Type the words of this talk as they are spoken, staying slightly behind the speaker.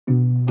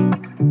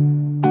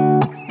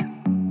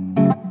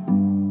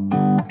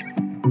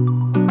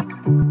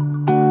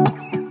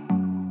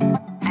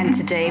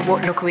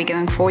what look are we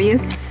going for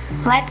you?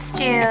 Let's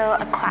do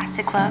a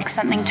classic look,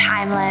 something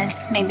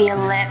timeless, maybe a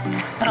lip,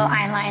 little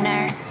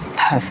eyeliner.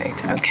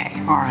 Perfect, okay.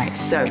 All right,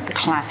 so the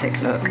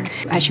classic look.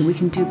 Actually, we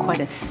can do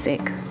quite a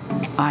thick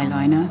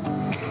eyeliner,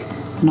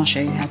 and I'll show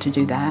you how to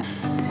do that.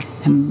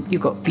 And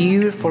you've got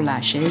beautiful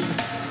lashes,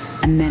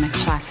 and then a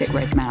classic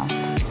red mouth.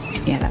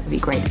 Yeah, that would be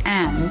great.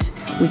 And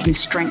we can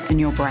strengthen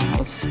your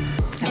brows.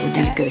 That would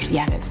be good.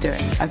 Yeah, let's do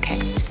it. Okay.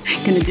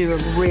 Gonna do a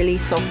really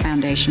soft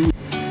foundation,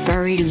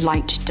 very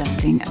light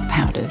dusting of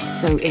powders,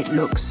 so it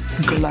looks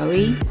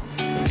glowy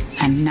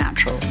and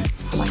natural.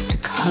 I like to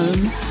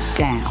comb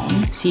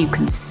down so you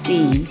can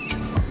see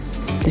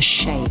the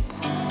shape.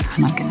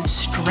 And I'm gonna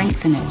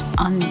strengthen it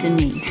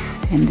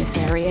underneath in this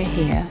area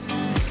here,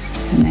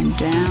 and then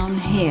down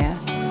here.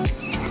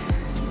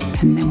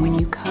 And then when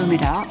you comb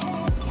it up,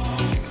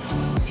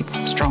 it's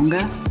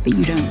stronger, but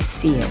you don't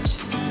see it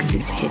because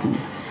it's hidden.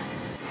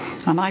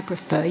 And I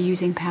prefer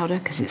using powder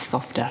because it's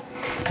softer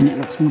and it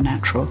looks more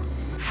natural.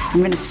 I'm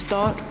going to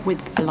start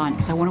with a line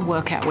because I want to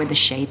work out where the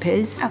shape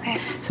is. Okay.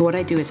 So what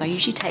I do is I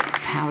usually take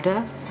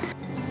powder,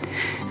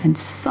 and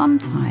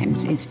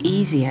sometimes it's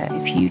easier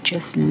if you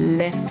just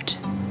lift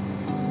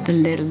the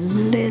lid a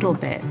little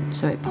bit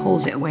so it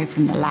pulls it away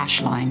from the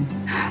lash line.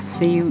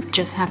 So you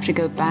just have to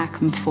go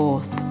back and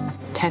forth,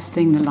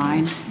 testing the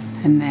line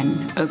and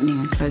then opening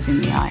and closing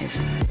the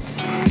eyes.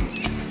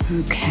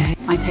 Okay,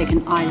 I take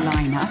an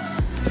eyeliner.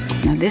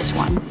 Now this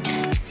one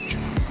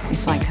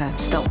is like a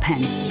felt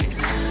pen.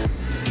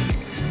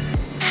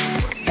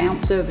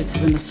 Bounce over to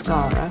the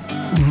mascara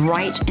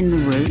right in the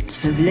root,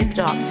 so lift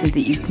up so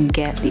that you can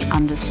get the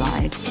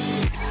underside.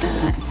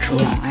 Let that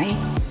dry.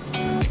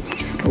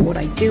 But what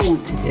I do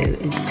want to do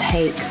is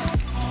take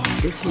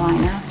this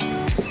liner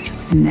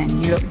and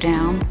then you look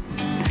down,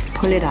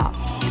 pull it up,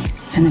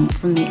 and then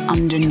from the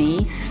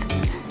underneath,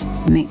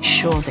 make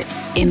sure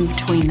that in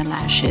between the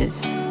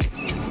lashes,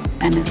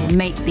 and it'll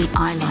make the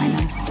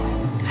eyeliner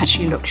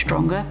actually look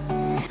stronger.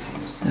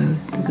 So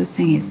the good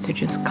thing is to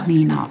just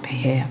clean up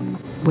here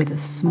with a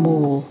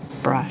small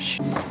brush.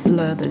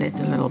 Blur the lids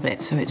a little bit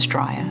so it's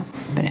drier,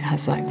 but it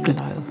has that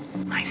glow.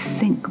 I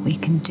think we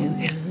can do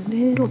a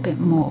little bit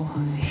more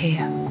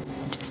here.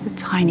 Just a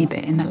tiny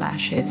bit in the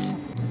lashes.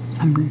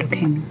 So I'm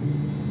looking,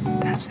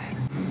 that's it.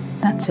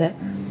 That's it.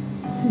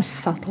 It's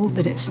subtle,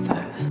 but it's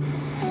there.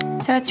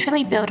 So it's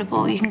really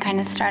buildable. You can kind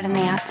of start on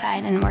the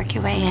outside and work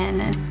your way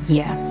in. And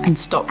yeah, and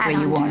stop where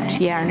you want.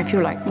 Yeah, and if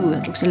you're like, ooh,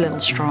 it looks a little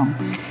strong,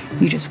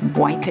 you just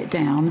wipe it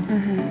down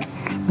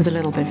with a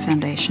little bit of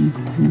foundation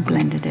and then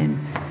blend it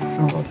in.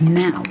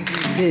 Now we're going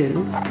to do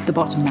the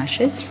bottom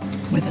lashes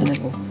with a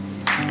little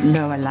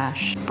lower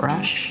lash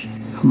brush.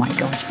 Oh my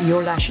God,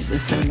 your lashes are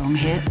so long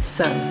here.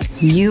 So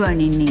you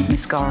only need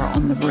mascara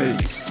on the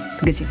roots,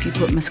 because if you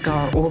put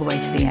mascara all the way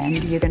to the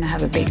end, you're going to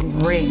have a big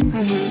ring.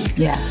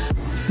 Yeah.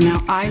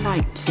 Now I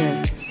like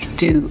to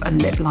do a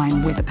lip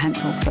line with a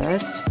pencil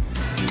first,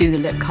 do the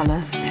lip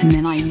color, and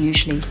then I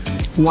usually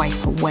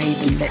wipe away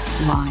the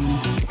lip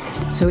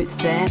line. So it's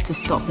there to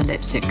stop the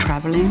lipstick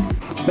traveling,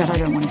 but I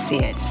don't want to see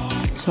it.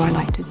 So I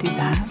like to do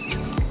that.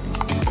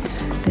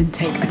 Then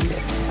take a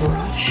lip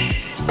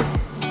brush,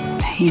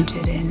 paint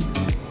it in.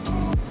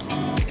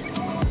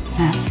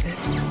 That's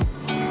it.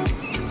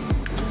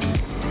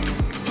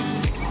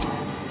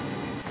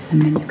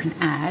 And then you can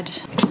add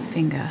a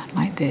finger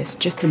like this,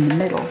 just in the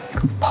middle. You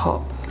can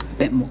pop a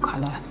bit more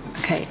color.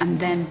 Okay, and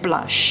then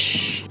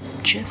blush,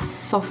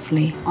 just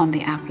softly on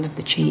the apple of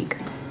the cheek,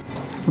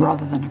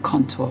 rather than a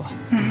contour.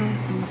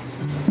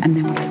 And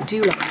then what I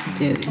do like to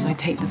do is I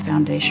take the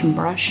foundation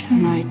brush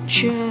and I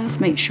just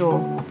make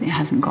sure it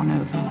hasn't gone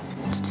over,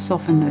 just to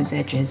soften those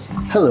edges.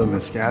 Hello,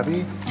 Miss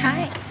Gabby.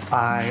 hi.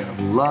 I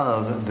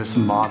love this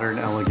modern,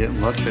 elegant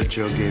look that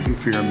Joe gave you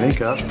for your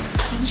makeup.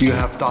 Do you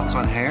have thoughts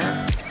on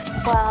hair?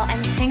 Well, I'm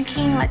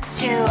thinking let's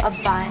do a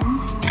bun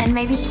and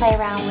maybe play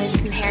around with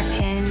some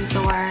hairpins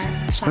or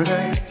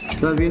flowers. Okay,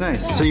 that'd be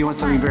nice. So you want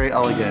something very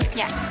elegant.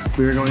 Yeah.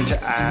 We're going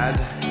to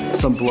add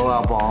some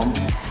blowout balm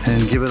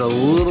and give it a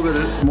little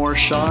bit more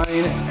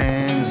shine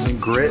and some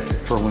grit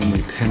for when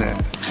we pin it.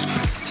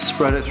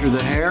 Spread it through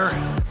the hair.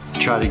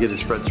 Try to get it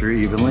spread through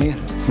evenly.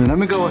 Then I'm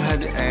gonna go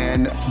ahead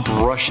and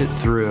brush it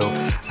through.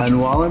 And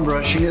while I'm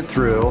brushing it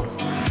through,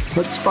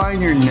 let's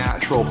find your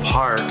natural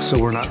part so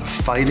we're not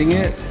fighting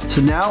it. So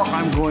now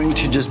I'm going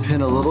to just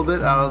pin a little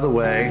bit out of the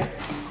way,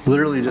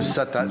 literally just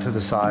set that to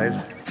the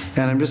side.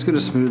 And I'm just gonna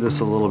smooth this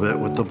a little bit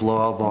with the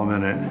blowout balm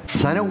in it.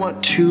 So I don't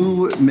want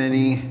too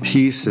many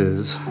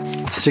pieces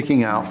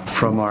sticking out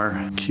from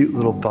our cute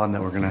little bun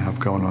that we're gonna have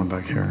going on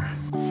back here.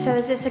 So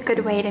is this a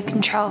good way to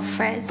control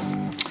frizz?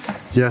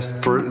 Yes,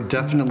 for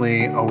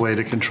definitely a way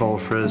to control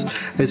frizz.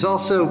 It's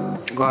also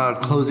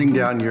closing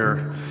down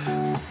your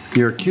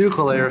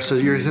cuticle layer, so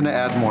you're gonna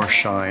add more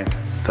shine.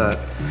 That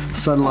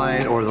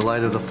sunlight or the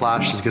light of the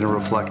flash is gonna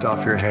reflect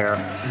off your hair.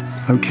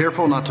 I'm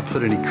careful not to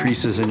put any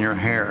creases in your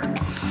hair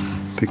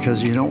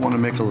because you don't wanna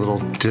make a little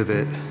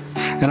divot.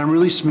 And I'm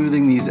really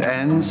smoothing these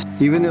ends.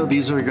 Even though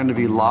these are gonna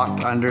be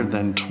locked under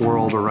then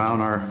twirled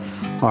around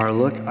our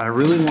look, I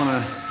really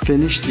wanna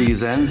finish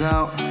these ends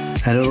out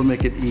and it'll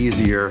make it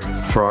easier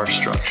for our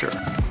structure.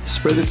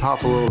 Spray the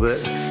top a little bit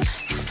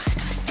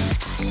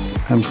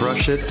and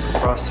brush it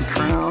across the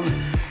crown,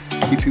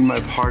 keeping my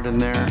part in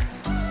there.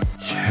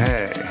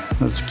 Okay,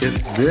 let's get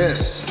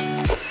this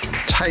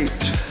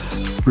tight.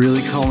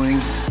 Really combing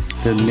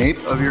the nape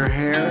of your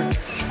hair.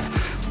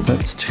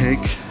 Let's take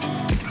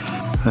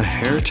a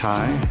hair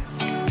tie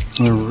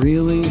and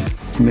really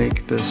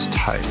make this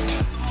tight.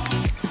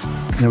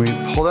 Then we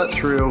pull that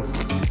through,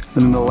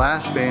 and in the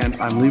last band,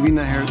 I'm leaving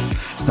the hair,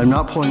 I'm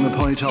not pulling the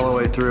ponytail all the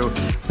way through,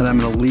 and I'm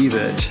gonna leave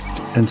it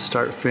and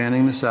start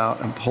fanning this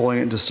out and pulling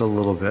it just a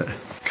little bit,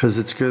 because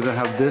it's good to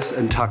have this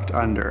and tucked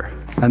under.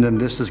 And then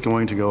this is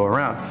going to go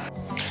around.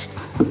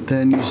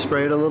 Then you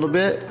spray it a little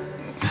bit,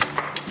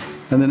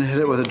 and then hit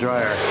it with a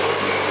dryer.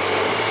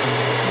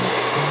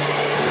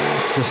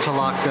 Just to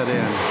lock that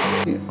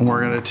in. And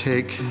we're gonna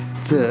take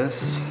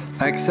this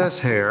excess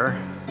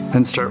hair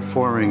and start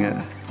forming it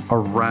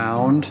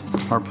around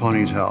our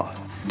ponytail.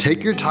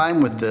 Take your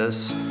time with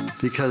this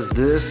because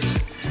this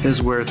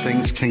is where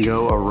things can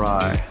go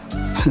awry.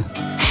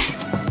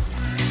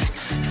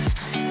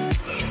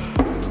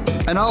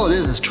 And all it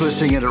is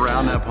twisting it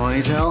around that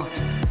ponytail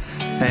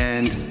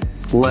and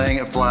laying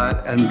it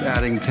flat and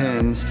adding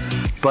pins.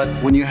 But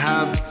when you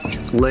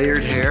have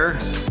layered hair,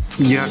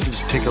 you have to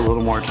just take a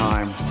little more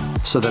time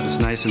so that it's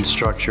nice and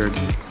structured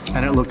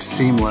and it looks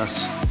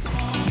seamless.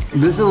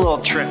 This is a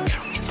little trick.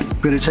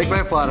 I'm gonna take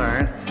my flat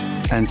iron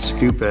and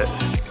scoop it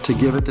to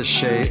give it the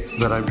shape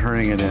that I'm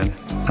turning it in.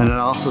 And it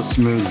also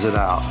smooths it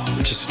out.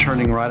 Just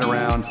turning right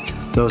around,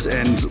 those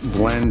ends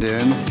blend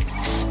in.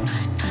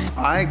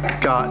 I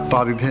got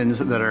bobby pins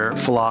that are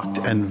flocked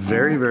and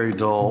very, very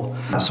dull,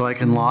 so I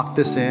can lock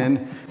this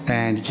in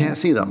and you can't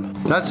see them.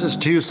 That's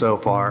just 2 so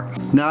far.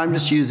 Now I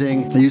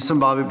use some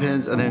bobby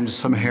pins and then just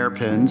some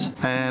hairpins,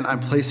 and I'm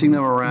placing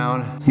them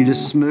around. You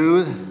just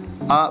smooth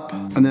up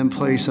and then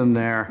place them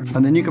there.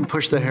 And then you can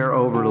push the hair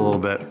over it a little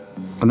bit,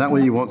 and that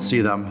way you won't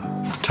see them.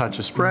 Touch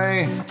of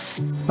spray.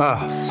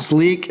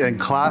 Sleek and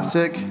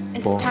classic.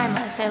 It's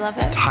timeless, I love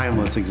it.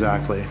 Timeless,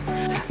 exactly.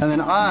 And then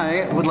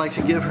I would like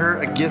to give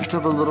her a gift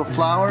of a little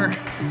flower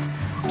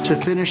to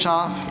finish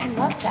off I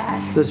love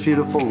that. this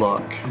beautiful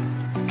look.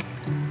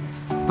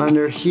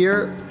 Under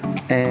here,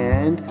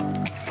 and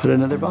put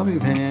another bobby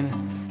pin.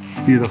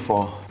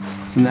 Beautiful.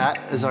 And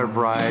that is our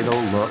bridal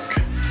look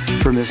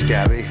for Miss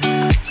Gabby.